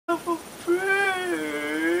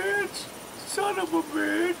Son of a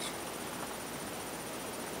bitch.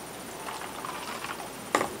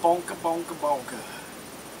 Bonka, bonka, bonka.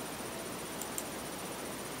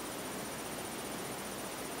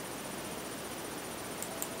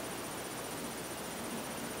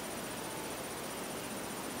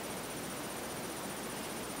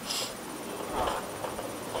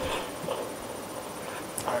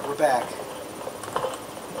 Alright, we're back.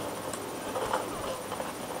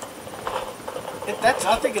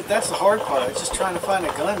 I think that's the hard part. It's just trying to find a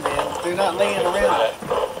gun, man. They're not laying around.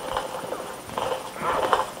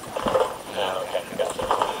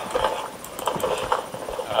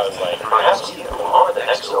 I was like, perhaps you are the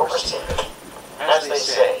next overseer. As they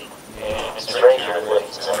say, in Stranger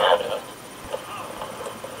Things Canada.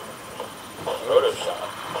 Photoshop.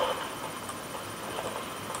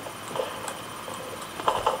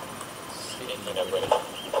 Speaking of which.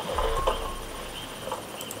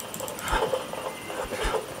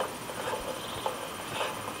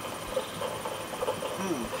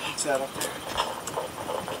 What's that up there?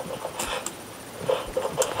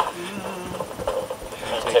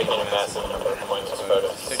 I'm taking a massive number of points for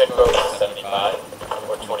photos. 6 votes, 75,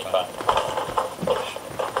 or 25.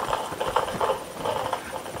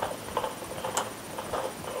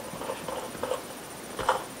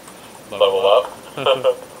 Level up.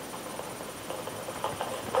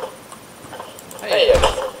 Hey, yeah,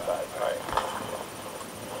 75. Alright.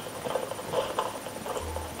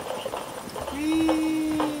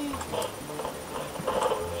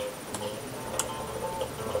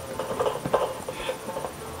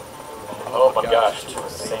 Oh my gosh, two of the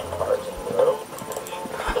same cards in a row.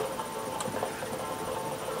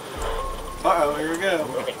 Uh-oh, here we go.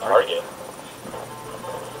 Moving target.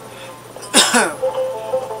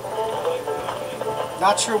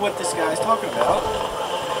 Not sure what this guy's talking about.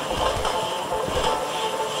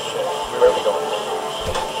 Where are we going?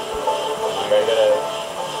 We're gonna...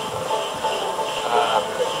 I'm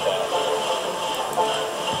good with that.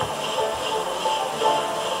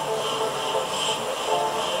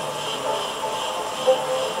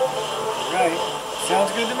 Right.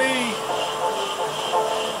 Sounds good to me.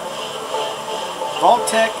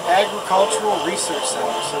 Vault-Tec Agricultural Research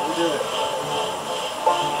Center, so we'll do it.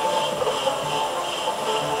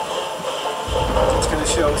 It's going to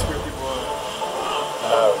show us where people are.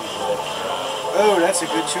 Oh, that's a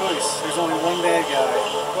good choice. There's only one bad guy.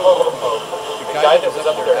 Oh. The guy that was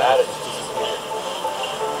up there at it just disappeared.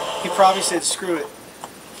 He probably said, screw it.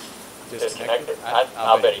 Disconnected?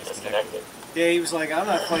 I'll bet he disconnected. Yeah, he was like, I'm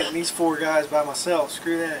not fighting these 4 guys by myself.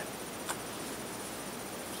 Screw that.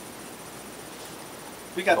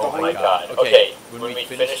 We got the whole... Oh my god. Okay, when we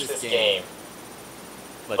finish this game,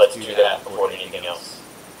 let's do that before anything else.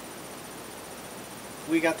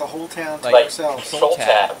 We got the whole town to Like, ourselves. Control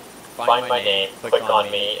tab, find my name, click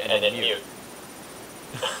on me, and then mute.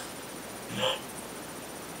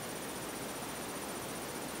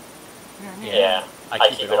 Yeah, I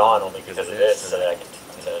keep it on only because of this, so that I can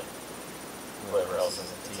talk to whoever else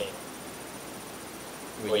is in the team.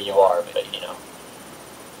 Well, you are, but you know.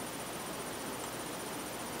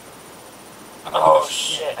 Oh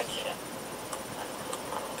shit, I can't.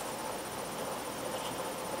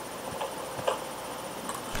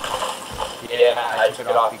 Yeah, I took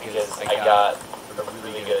it off because I got a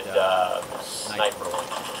really good sniper one.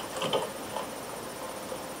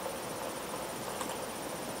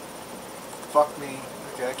 Fuck me.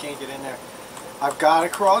 Okay, I can't get in there. I've got a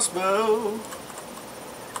crossbow.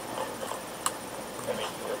 I mean,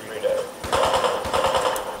 feel free to...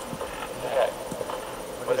 What the heck?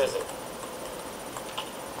 What is it?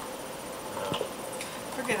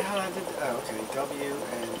 Forget how I did. Oh, okay. W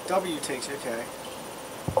and W takes. Okay.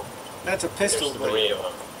 That's a pistol. There's 3 of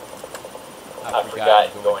them. I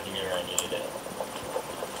forgot to go in here. I needed it.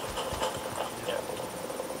 Yeah.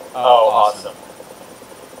 Oh, awesome.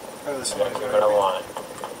 Oh, this That's one's what I want.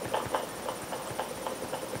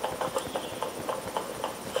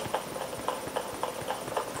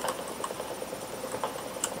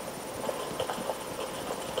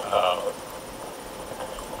 Oh.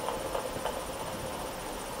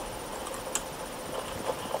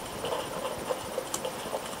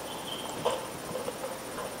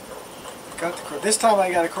 Got the this time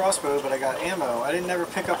I got a crossbow, but I got ammo. I didn't ever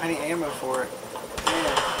pick up any ammo for it.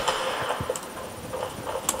 Damn.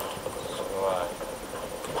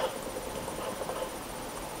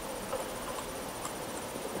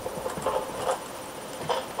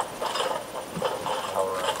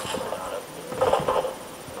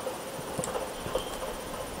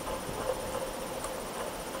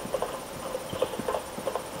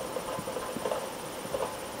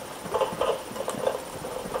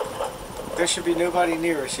 there should be nobody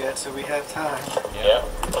near us yet, so we have time. Yeah.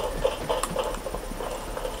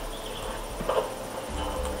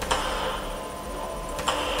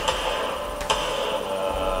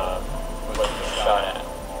 What's the shot at?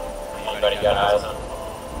 Anybody got eyes on?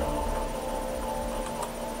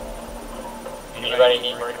 Anybody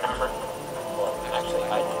need marine armor? Well, actually,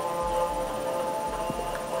 I do.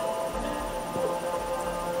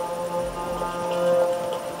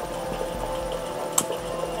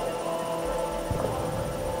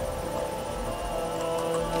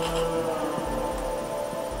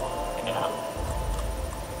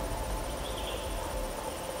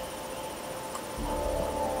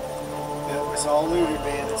 It's all looted,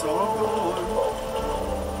 man. It's all gone.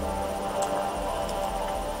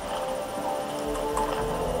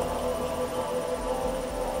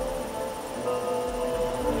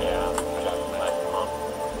 Yeah,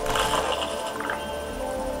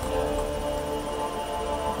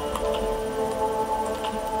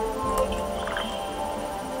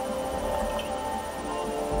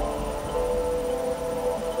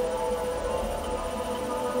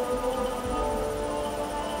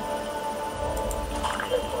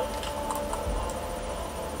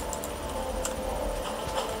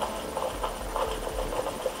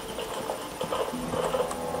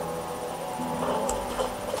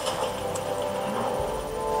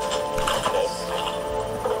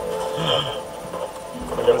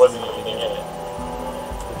 there wasn't anything in it.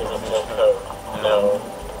 There was no code. No.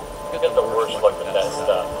 You get the worst luck with that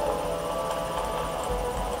stuff.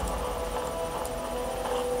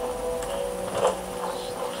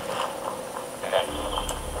 Okay.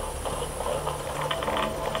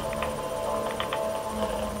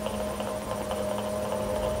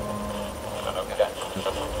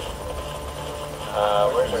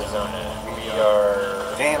 Where's our zone at? We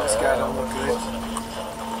are... Damn, this guy don't look good.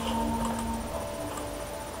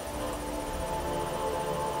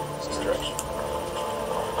 This direction.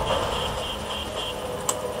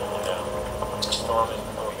 No. Storm is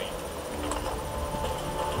moving.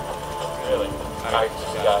 Really? I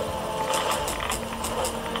just got...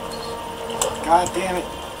 God damn it.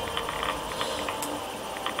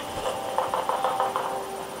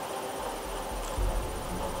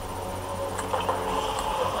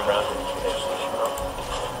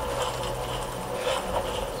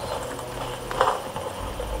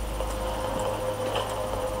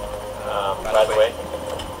 By the way,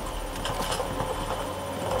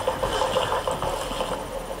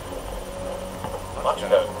 launch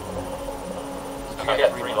code. I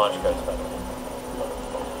got 3 launch codes, by the way.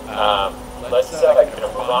 Let's get a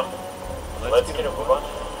move on. Let's get a move on.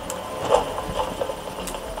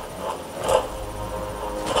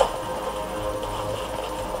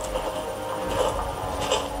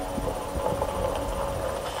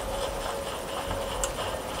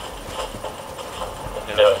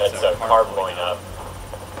 No, that's a car blowing up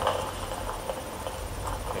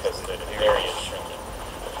because the area is shrinking.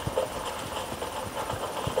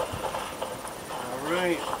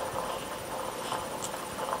 Alright.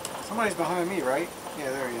 Somebody's behind me, right?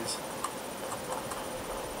 Yeah, there he is.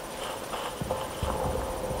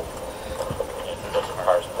 And there's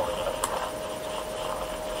cars blowing up.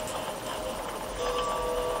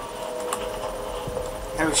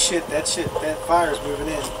 Oh shit, that fire's moving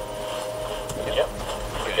in. Yep.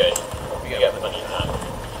 We're good. We got plenty of time.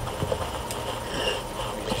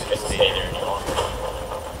 We just can't stay there any longer.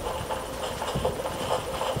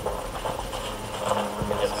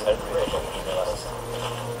 Because it's a bridge, I just realized.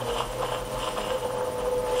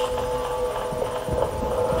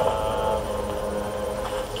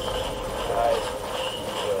 Guys,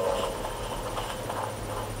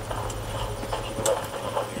 keep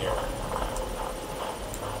up here.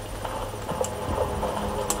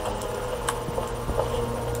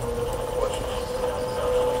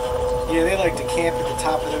 Yeah, they like to camp at the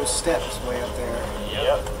top of those steps way up there.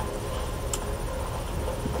 Yep.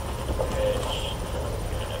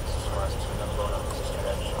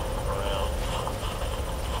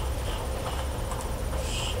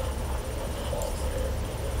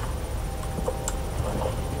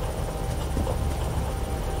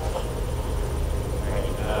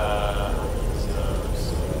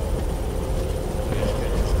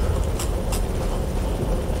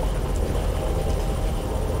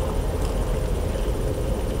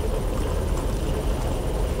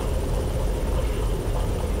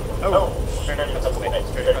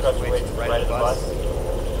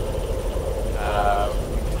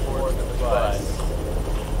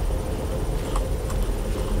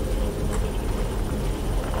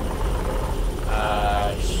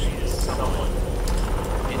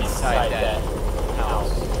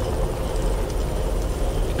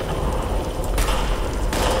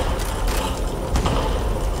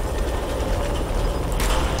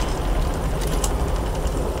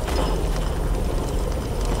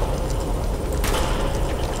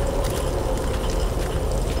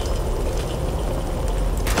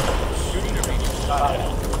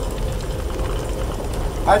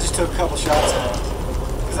 I just took a couple shots at him.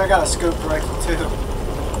 Because I got a scoped rifle too.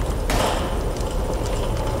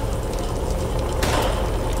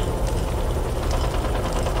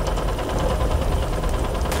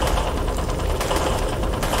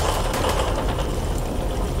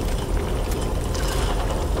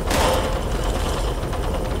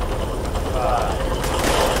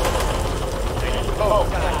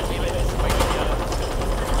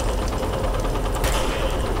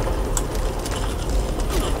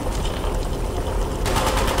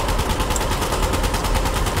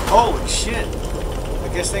 Holy shit! I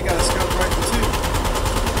guess they got a scope rifle too.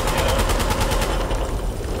 Yeah.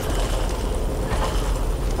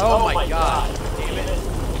 Oh my god! Damn it!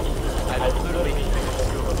 I literally need to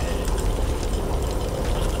scope it.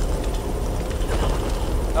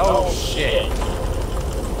 Oh shit!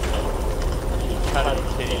 You gotta be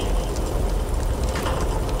kidding me.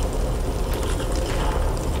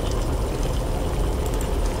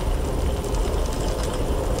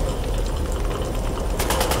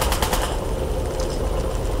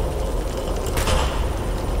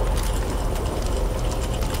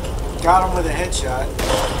 Got him with a headshot.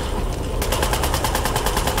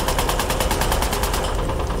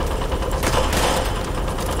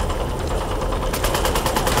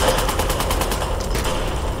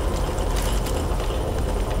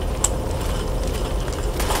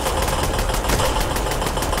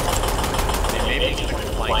 Maybe he's gonna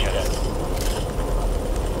flank us.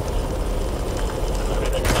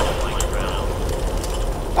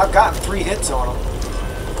 I've gotten 3 hits on him.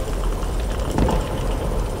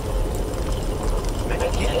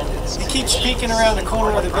 He keeps peeking around the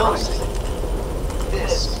corner of the building.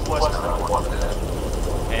 This was not one of them.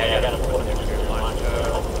 Hey, I gotta put a nuclear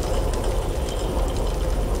launcher.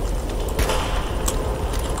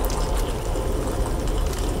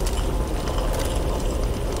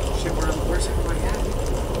 Shit, where's everybody at?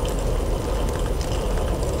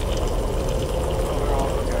 Oh, we're all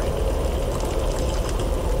okay.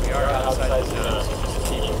 We are outside the zone, so just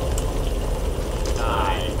keep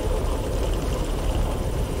 9.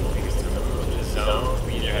 Because to move the zone,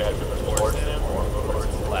 we either have to move towards them or move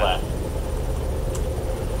towards the left.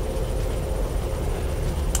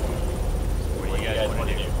 What do you guys want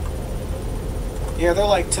to do? Yeah, they're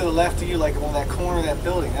like to the left of you, like on that corner of that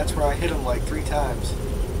building. That's where I hit them like 3 times.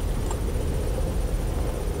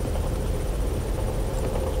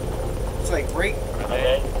 It's like right.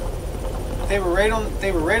 Okay. They were right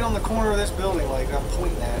on the corner of this building, like I'm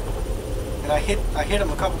pointing at. And I hit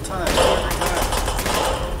them a couple times, 2 or 3 times.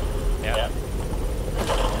 Yeah.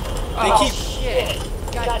 They keep. Shit!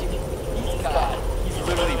 God, he's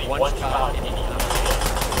literally one shot in any time.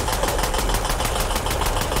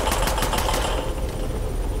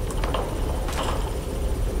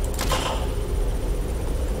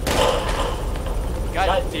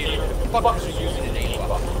 God damn it, the fuckers are using an aim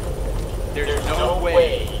button. There's no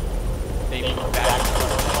way they move back to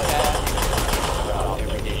that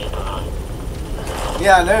every day.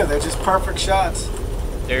 Yeah, I know. They're just perfect shots.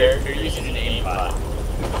 They're using an aim bot.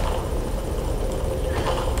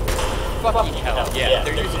 Fucking hell. Yeah,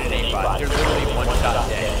 they're using an aim bot. They're literally one shot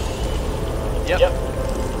dead. Yep.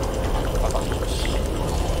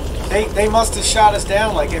 They must have shot us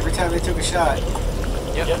down like every time they took a shot.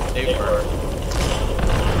 Yep, they were.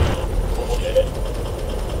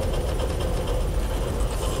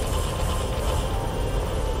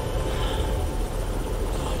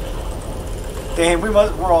 Damn, we're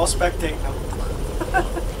all spectating them.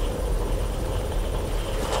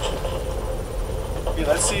 Yeah,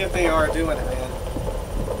 let's see if they are doing it, man.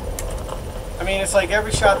 I mean, it's like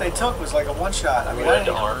every shot they took was like a 1 shot. I mean, I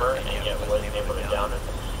didn't armor and yeah, wasn't able to down it.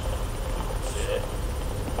 Shit.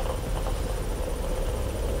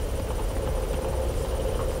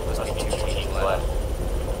 Must be 2 teams left.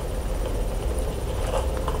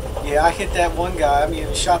 Yeah, I hit that one guy. I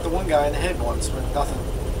mean, shot the one guy in the head once, but nothing.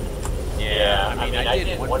 Yeah, I mean, I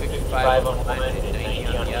did 155 on one and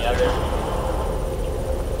 90 on the other.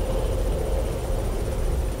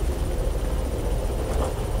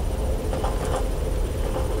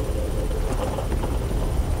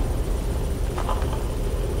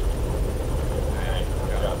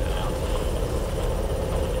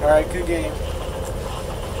 Alright, good game.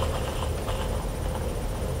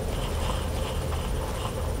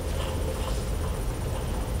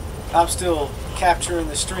 I'm still capturing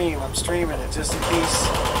the stream. I'm streaming it just in case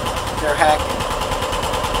they're hacking.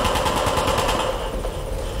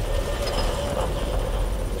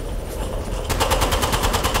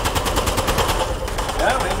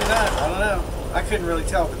 No, maybe not. I don't know. I couldn't really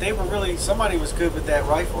tell, but they were really, somebody was good with that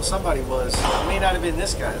rifle. Somebody was. It may not have been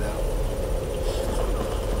this guy, though.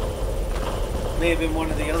 May have been one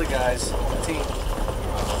of the other guys on the team.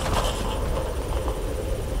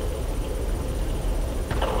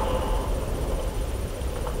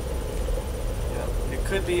 Yeah, it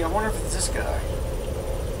could be. I wonder if it's this guy.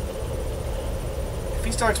 If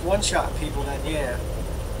he starts one-shot people, then yeah,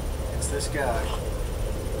 it's this guy.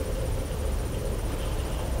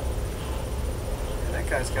 And that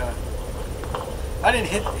guy's got. I didn't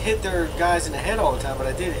hit their guys in the head all the time, but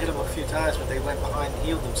I did hit them a few times. But they went behind and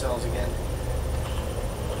healed themselves again.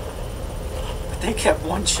 But they kept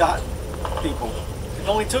one-shotting people. It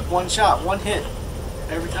only took one shot, one hit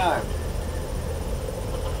every time.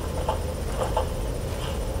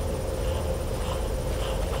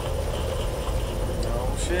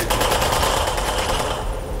 Oh shit.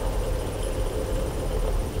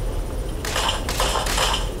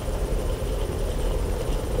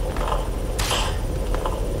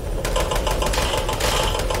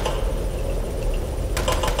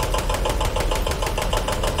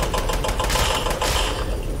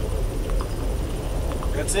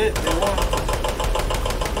 That's it, they won.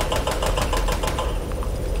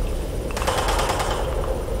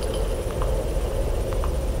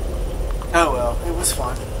 Oh well, it was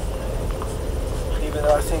fun. Even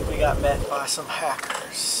though I think we got met by some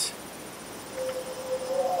hackers.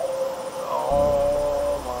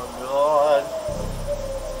 Oh my god.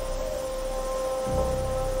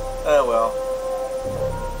 Oh well.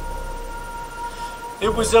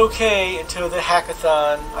 It was okay until the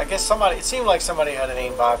hackathon. I guess somebody, it seemed like somebody had an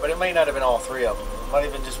aimbot, but it may not have been all three of them. It might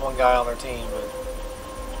have been just one guy on their team, but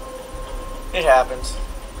it happens.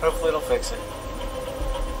 Hopefully it'll fix it.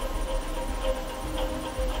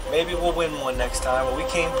 Maybe we'll win one next time, but we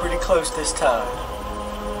came pretty close this time.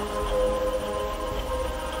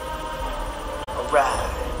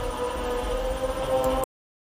 Alright.